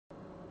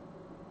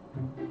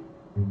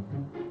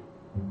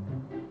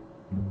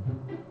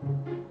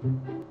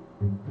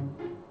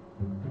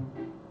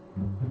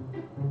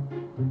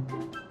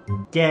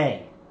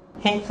Gay.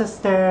 Hey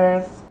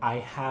sisters! I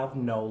have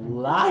no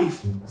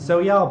life! So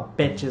y'all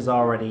bitches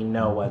already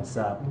know what's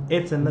up.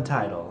 It's in the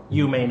title.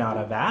 You may not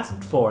have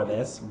asked for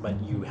this, but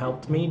you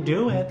helped me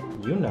do it.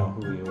 You know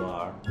who you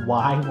are.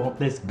 Why won't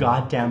this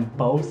goddamn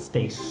bow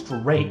stay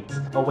straight?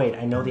 Oh wait,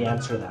 I know the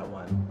answer to that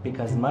one.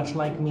 Because much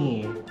like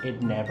me,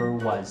 it never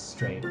was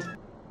straight.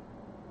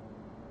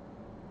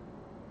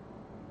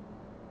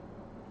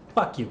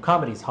 Fuck you,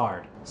 comedy's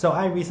hard. So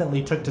I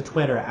recently took to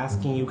Twitter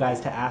asking you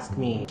guys to ask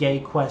me gay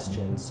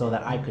questions so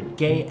that I could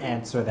gay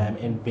answer them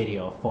in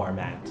video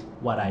format.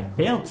 What I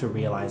failed to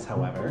realize,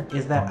 however,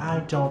 is that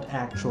I don't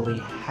actually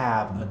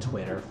have a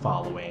Twitter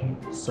following.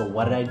 So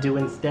what did I do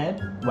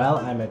instead? Well,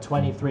 I'm a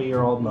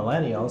 23-year-old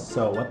millennial,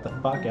 so what the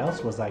fuck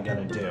else was I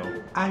gonna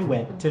do? I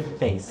went to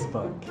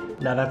Facebook.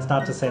 Now that's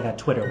not to say that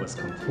Twitter was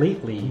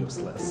completely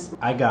useless.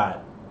 I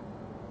got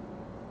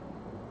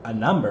a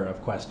number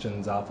of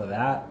questions off of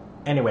that.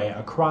 Anyway,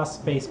 across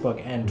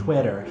Facebook and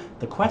Twitter,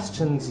 the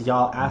questions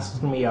y'all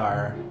asked me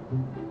are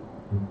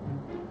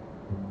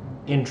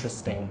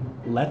interesting.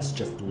 Let's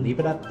just leave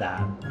it at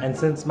that. And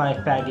since my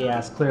faggy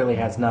ass clearly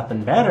has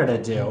nothing better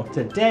to do,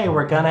 today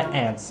we're gonna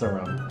answer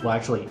them. Well,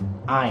 actually,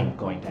 I'm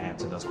going to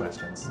answer those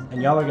questions.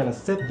 And y'all are gonna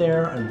sit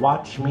there and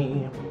watch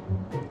me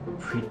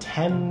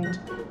pretend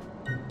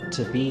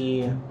to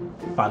be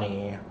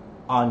funny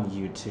on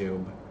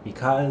YouTube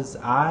because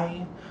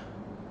I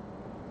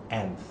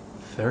am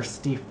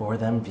thirsty for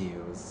them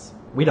views.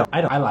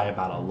 I lie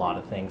about a lot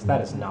of things.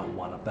 That is not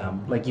one of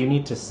them. Like, you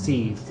need to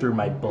see through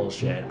my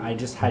bullshit. I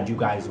just had you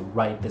guys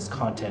write this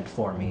content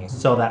for me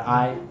so that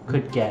I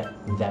could get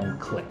them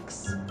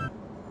clicks.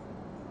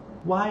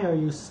 Why are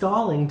you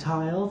stalling,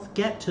 Tiles?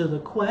 Get to the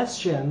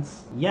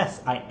questions.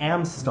 Yes, I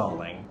am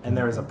stalling, and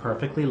there is a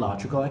perfectly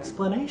logical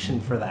explanation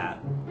for that.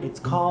 It's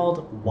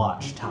called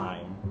watch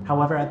time.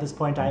 However, at this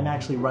point, I'm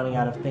actually running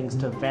out of things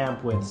to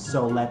vamp with,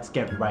 so let's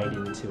get right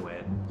into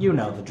it. You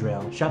know the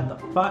drill. Shut the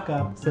fuck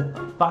up, sit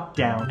the fuck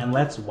down, and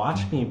let's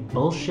watch me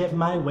bullshit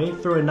my way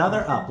through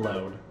another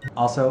upload.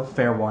 Also,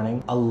 fair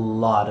warning, a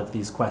lot of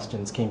these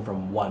questions came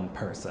from one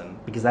person,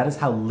 because that is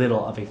how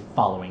little of a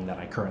following that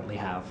I currently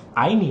have.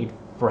 I need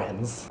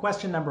friends.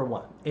 Question number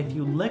 1. If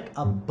you lick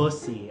a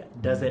bussy,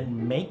 does it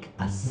make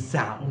a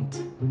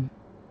sound?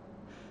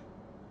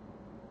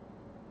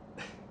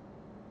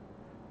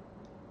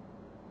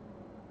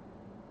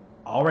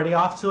 Already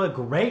off to a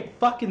great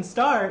fucking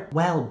start.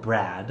 Well,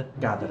 Brad.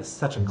 God, that is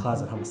such a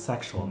closet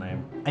homosexual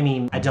name. I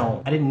mean, I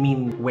didn't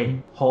mean, wait,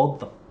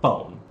 hold the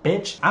phone.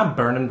 Bitch, I'm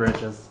burning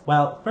bridges.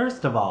 Well,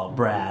 first of all,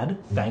 Brad,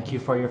 thank you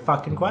for your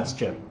fucking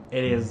question.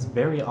 It is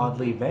very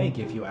oddly vague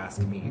if you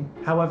ask me.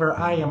 However,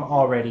 I am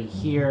already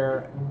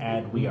here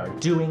and we are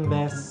doing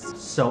this,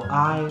 so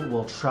I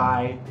will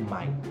try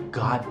my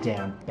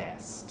goddamn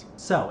best.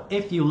 So,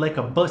 if you lick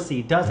a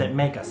bussy, does it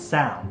make a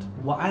sound?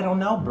 Well, I don't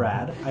know,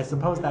 Brad. I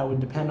suppose that would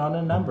depend on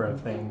a number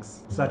of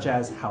things, such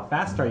as how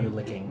fast are you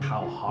licking?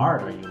 How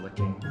hard are you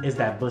licking? Is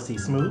that bussy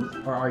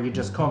smooth? Or are you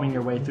just combing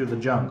your way through the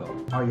jungle?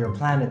 Are your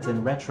planets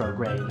in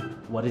retrograde?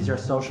 What is your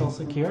social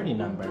security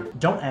number?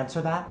 Don't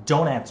answer that.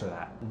 Don't answer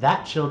that.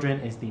 That,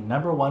 children, is the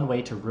 #1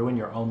 way to ruin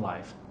your own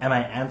life. Am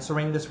I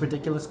answering this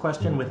ridiculous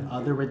question with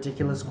other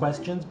ridiculous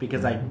questions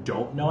because I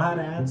don't know how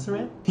to answer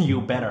it?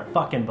 You better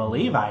fucking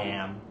believe I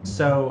am.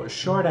 So,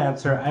 short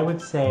answer, I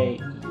would say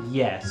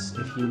yes.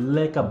 If you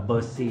lick a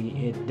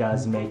bussy, it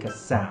does make a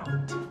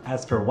sound.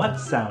 As for what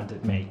sound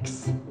it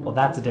makes, well,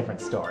 that's a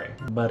different story.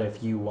 But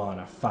if you want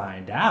to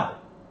find out,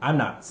 I'm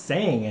not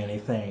saying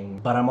anything,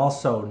 but I'm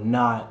also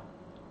not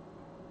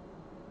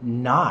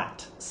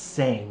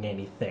saying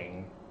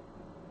anything.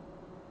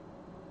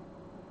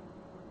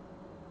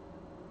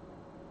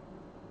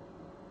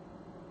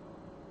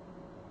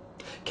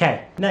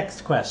 Okay,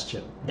 next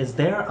question. Is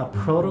there a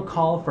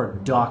protocol for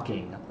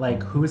docking?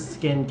 Like, whose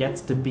skin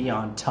gets to be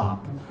on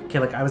top? Okay,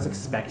 like, I was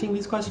expecting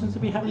these questions to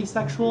be heavily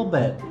sexual,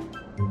 but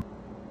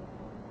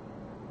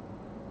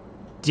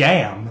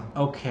damn.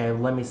 Okay,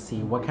 let me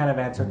see. What kind of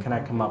answer can I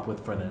come up with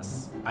for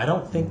this? I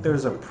don't think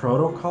there's a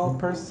protocol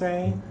per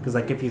se, because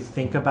like if you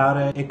think about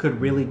it, it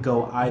could really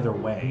go either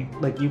way.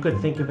 Like you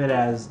could think of it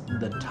as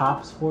the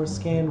top's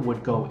foreskin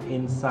would go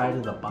inside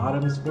of the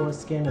bottom's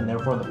foreskin, and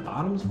therefore the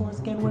bottom's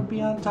foreskin would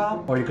be on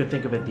top. Or you could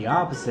think of it the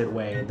opposite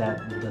way,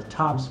 that the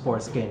top's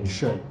foreskin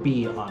should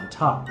be on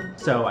top.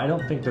 So I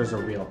don't think there's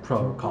a real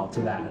protocol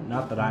to that,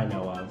 not that I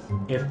know of.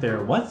 If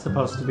there was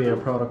supposed to be a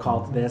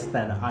protocol to this,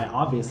 then I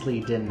obviously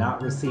did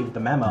not receive the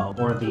memo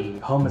or the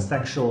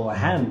homosexual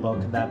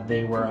handbook that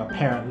they were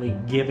apparently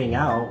giving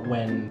out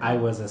when I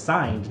was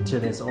assigned to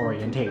this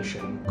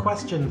orientation.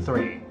 Question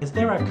 3. Is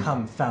there a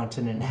cum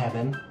fountain in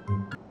heaven?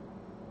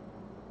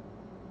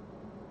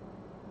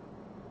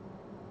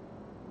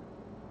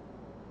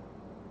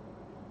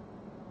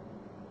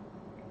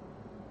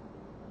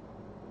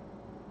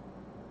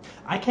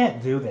 I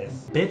can't do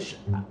this. Bitch,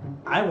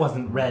 I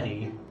wasn't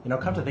ready. You know,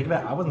 come to think of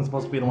it, I wasn't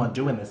supposed to be the one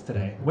doing this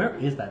today. Where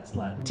is that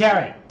slut?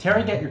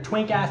 Terry, get your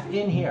twink ass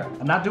in here.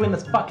 I'm not doing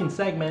this fucking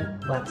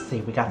segment. Let's see,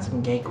 we got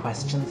some gay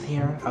questions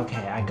here.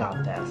 Okay, I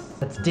got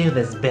this. Let's do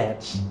this,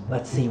 bitch.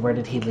 Let's see, where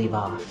did he leave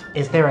off?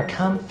 Is there a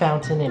cum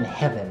fountain in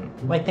heaven?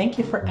 Why, thank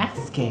you for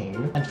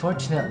asking.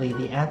 Unfortunately,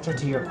 the answer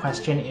to your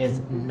question is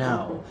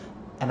no.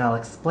 And I'll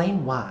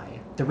explain why.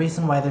 The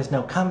reason why there's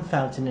no cum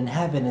fountain in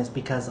heaven is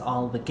because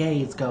all the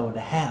gays go to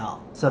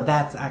hell. So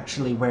that's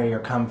actually where your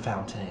cum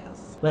fountain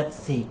is. Let's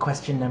see,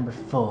 question number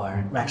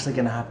 4. We're actually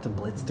gonna have to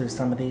blitz through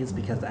some of these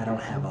because I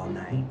don't have all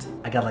night.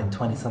 I got like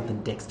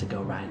 20-something dicks to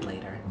go ride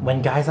later.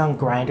 When guys on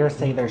Grindr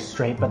say they're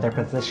straight but their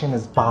position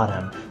is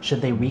bottom,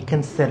 should they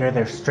reconsider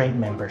their straight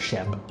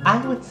membership?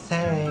 I would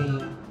say...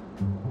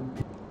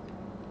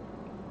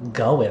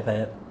 go with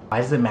it. Why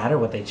does it matter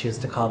what they choose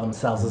to call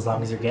themselves as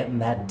long as you're getting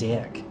that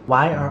dick?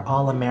 Why are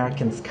all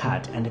Americans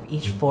cut? And if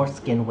each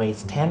foreskin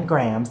weighs 10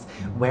 grams,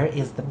 where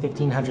is the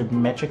 1,500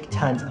 metric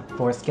tons of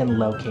foreskin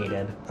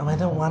located? Oh, I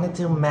don't want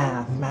to do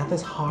math. Math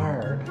is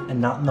hard. And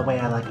not in the way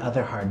I like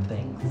other hard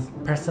things.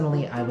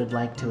 Personally, I would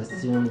like to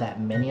assume that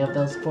many of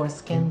those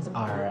foreskins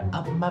are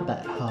up my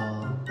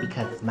butthole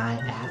because my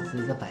ass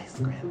is a vice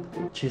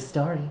grip. True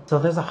story. So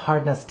there's a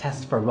hardness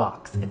test for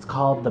rocks. It's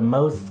called the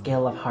Mohs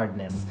scale of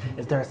hardness.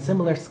 Is there a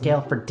similar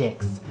scale for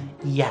dicks?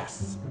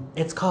 Yes.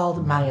 It's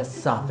called my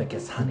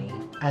esophagus, honey.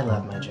 I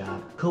love my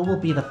job. Who will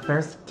be the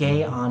first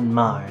gay on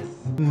Mars?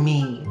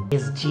 Me.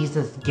 Is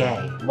Jesus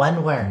gay?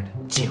 One word.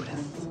 Judas.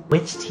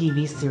 Which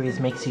TV series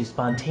makes you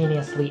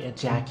spontaneously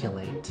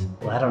ejaculate?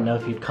 Well, I don't know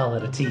if you'd call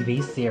it a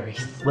TV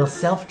series. Will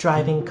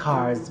self-driving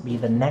cars be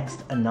the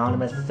next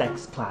anonymous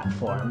sex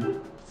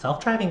platform?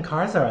 Self-driving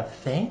cars are a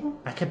thing?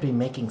 I could be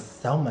making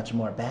so much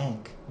more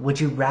bank. Would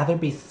you rather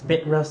be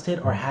spit roasted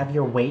or have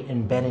your weight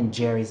in Ben &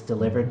 Jerry's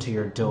delivered to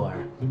your door?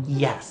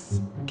 Yes.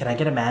 Can I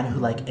get a man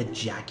who, like,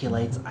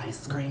 ejaculates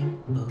ice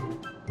cream?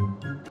 Ooh.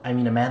 I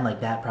mean, a man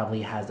like that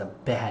probably has a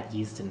bad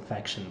yeast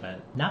infection, but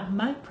not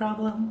my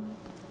problem.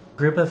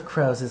 Group of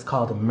crows is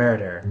called a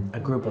murder. A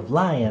group of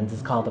lions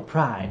is called a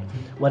pride.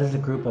 What is a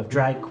group of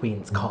drag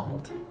queens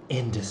called?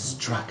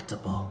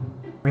 Indestructible.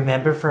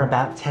 Remember for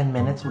about 10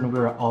 minutes when we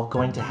were all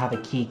going to have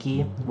a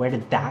kiki? Where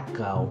did that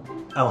go?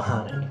 Oh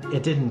honey,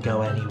 it didn't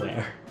go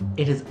anywhere.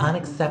 It is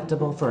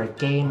unacceptable for a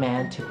gay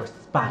man to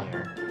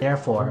perspire.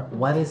 Therefore,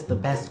 what is the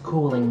best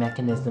cooling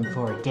mechanism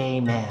for a gay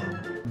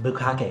man?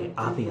 Bukkake,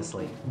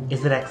 obviously.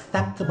 Is it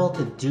acceptable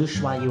to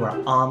douche while you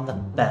are on the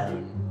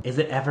phone? Is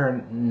it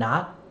ever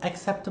not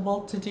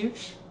acceptable to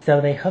douche? So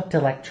they hooked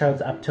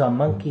electrodes up to a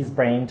monkey's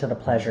brain to the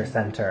pleasure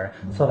center,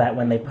 so that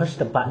when they pushed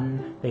the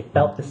button, they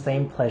felt the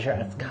same pleasure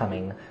as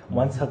coming.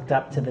 Once hooked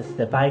up to this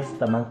device,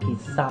 the monkeys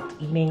stopped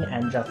eating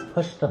and just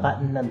pushed the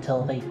button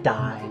until they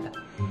died.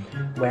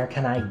 Where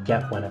can I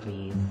get one of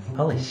these?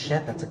 Holy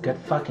shit, that's a good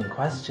fucking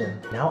question.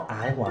 Now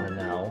I want to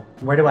know.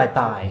 Where do I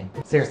buy?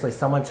 Seriously,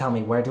 someone tell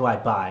me, where do I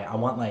buy? I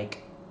want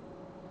like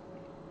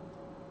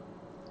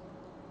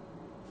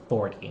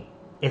 40.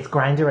 Is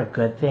Grindr a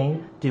good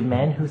thing? Do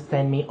men who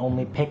send me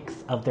only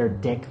pics of their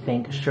dick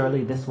think,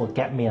 surely this will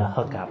get me a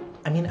hookup?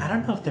 I mean, I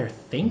don't know if they're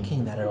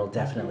thinking that it'll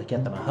definitely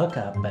get them a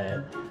hookup,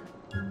 but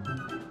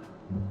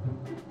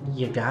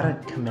you gotta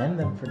commend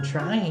them for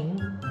trying.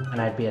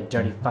 And I'd be a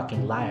dirty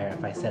fucking liar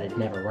if I said it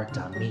never worked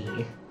on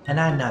me. And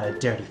I'm not a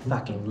dirty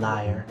fucking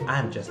liar.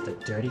 I'm just a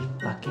dirty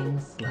fucking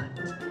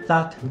slut.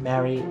 Fuck,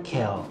 marry,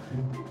 kill.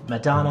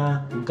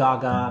 Madonna,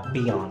 Gaga,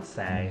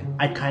 Beyonce.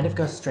 I'd kind of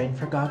go straight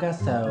for Gaga,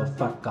 so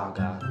fuck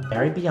Gaga.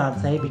 Marry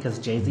Beyonce because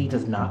Jay-Z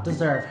does not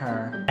deserve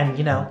her. And,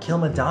 you know, kill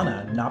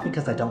Madonna, not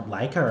because I don't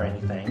like her or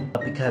anything,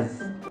 but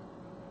because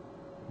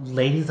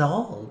lady's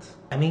old.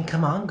 I mean,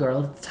 come on,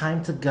 girl, it's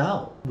time to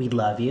go. We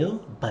love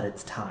you, but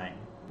it's time.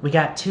 We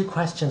got 2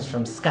 questions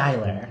from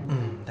Skylar.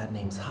 That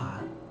name's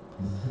hot.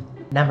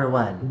 Number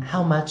 1,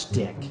 how much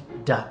dick? ...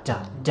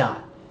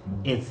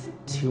 Is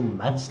too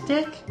much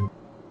dick?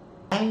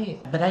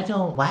 But I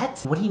don't... What?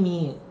 What do you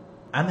mean?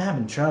 I'm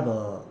having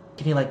trouble.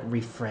 Can you, like,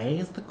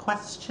 rephrase the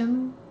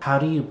question? How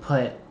do you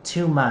put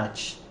too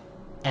much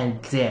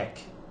and dick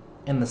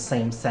in the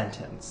same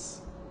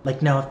sentence?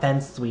 Like, no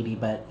offense, sweetie,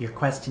 but your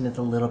question is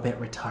a little bit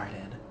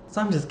retarded.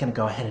 So I'm just gonna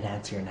go ahead and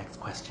answer your next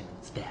question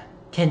instead.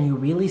 Can you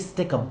really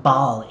stick a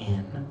ball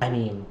in? I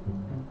mean...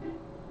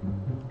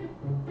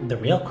 the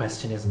real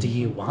question is, do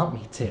you want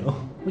me to?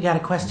 We got a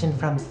question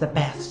from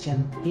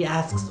Sebastian. He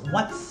asks,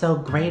 what's so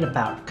great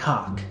about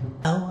cock?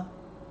 Oh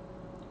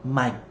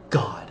my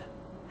god.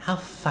 How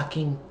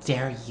fucking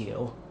dare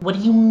you? What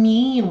do you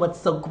mean,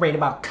 what's so great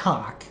about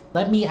cock?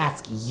 Let me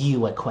ask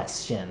you a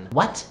question.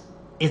 What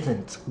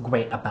isn't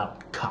great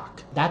about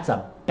cock? That's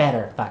a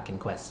better fucking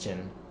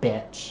question,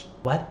 bitch.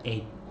 What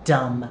a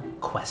dumb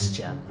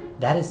question.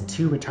 That is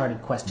 2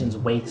 retarded questions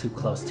way too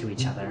close to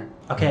each other.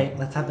 Okay,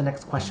 let's have the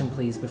next question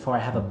please before I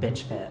have a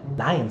bitch fit.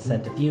 Lion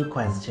sent a few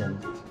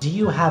questions. Do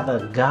you have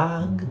a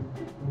gog?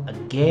 A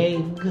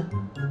gig?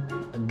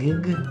 A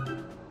gig?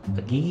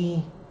 A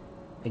giggy?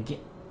 A gig?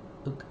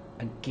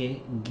 A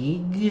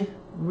gig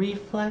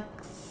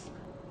reflex?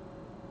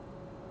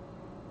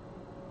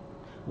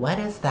 What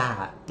is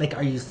that? Like,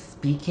 are you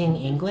speaking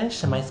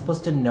English? Am I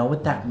supposed to know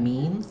what that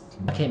means?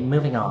 Okay,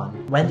 moving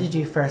on. When did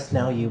you first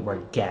know you were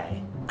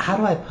gay? How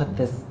do I put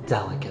this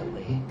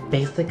delicately?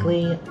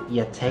 Basically,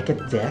 you take a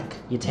dick,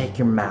 you take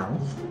your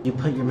mouth, you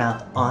put your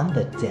mouth on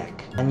the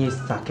dick, and you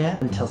suck it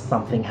until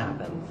something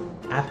happens.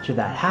 After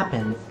that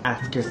happens,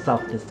 ask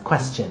yourself this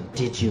question: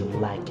 did you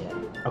like it?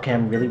 Okay,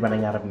 I'm really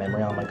running out of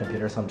memory on my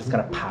computer, so I'm just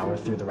gonna power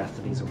through the rest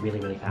of these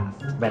really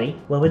fast. Ready?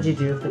 What would you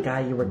do if the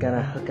guy you were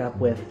gonna hook up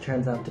with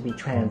turns out to be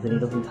trans and he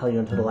doesn't tell you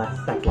until the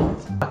last second?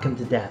 Fuck him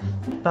to death.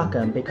 Fuck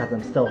him because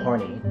I'm still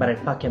horny, but I'd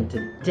fuck him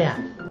to death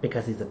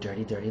because he's a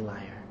dirty, dirty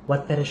liar.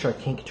 What fetish or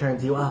kink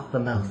turns you off the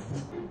most?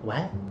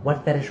 What?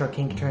 What fetish or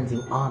kink turns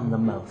you on the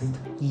most?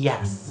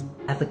 Yes.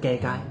 As a gay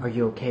guy, are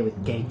you okay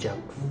with gay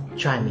jokes?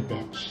 Try me,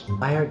 bitch.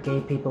 Why are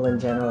gay people in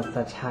general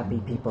such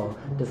happy people,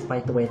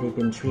 despite the way they've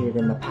been treated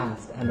in the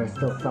past and are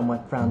still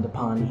somewhat frowned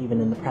upon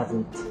even in the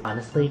present?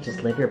 Honestly,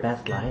 just live your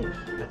best life.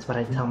 That's what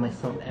I tell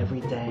myself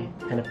every day.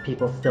 And if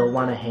people still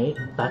want to hate,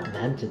 fuck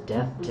them to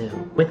death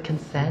too. With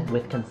consent,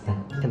 with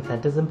consent.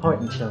 Consent is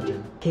important,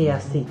 children.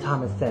 KFC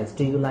Thomas says,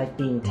 do you like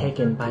being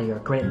taken by your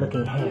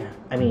great-looking hair?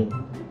 I mean,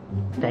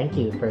 thank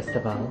you, first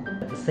of all.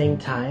 At the same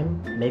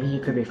time, maybe you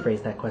could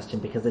rephrase that question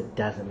because it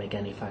doesn't make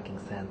any fucking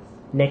sense.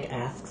 Nick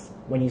asks,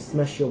 when you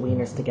smush your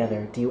wieners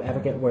together, do you ever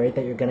get worried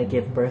that you're gonna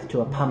give birth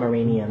to a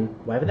Pomeranian?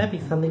 Why would that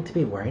be something to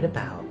be worried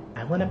about?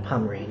 I want a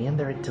Pomeranian,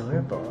 they're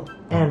adorable.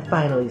 And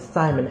finally,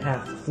 Simon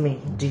asks me,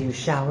 do you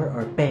shower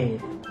or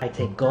bathe? I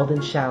take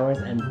golden showers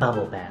and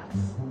bubble baths.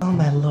 Oh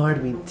my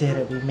lord, we did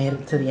it. We made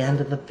it to the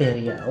end of the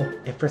video.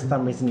 If for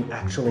some reason you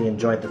actually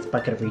enjoyed this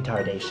bucket of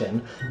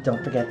retardation,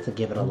 don't forget to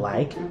give it a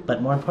like,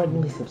 but more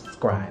importantly,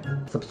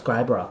 subscribe.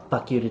 Subscribe or I'll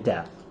fuck you to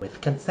death. With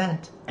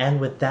consent.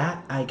 And with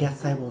that, I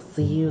guess I will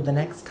see you the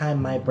next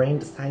time my brain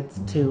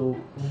decides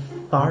to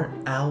fart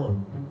out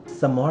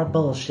some more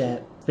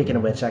bullshit. Speaking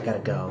of which, I gotta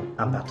go.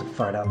 I'm about to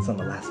fart out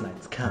some of last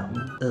night's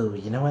cum. Ooh,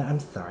 you know what?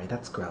 I'm sorry.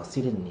 That's gross.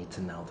 You didn't need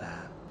to know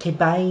that. Okay,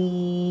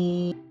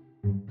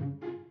 bye!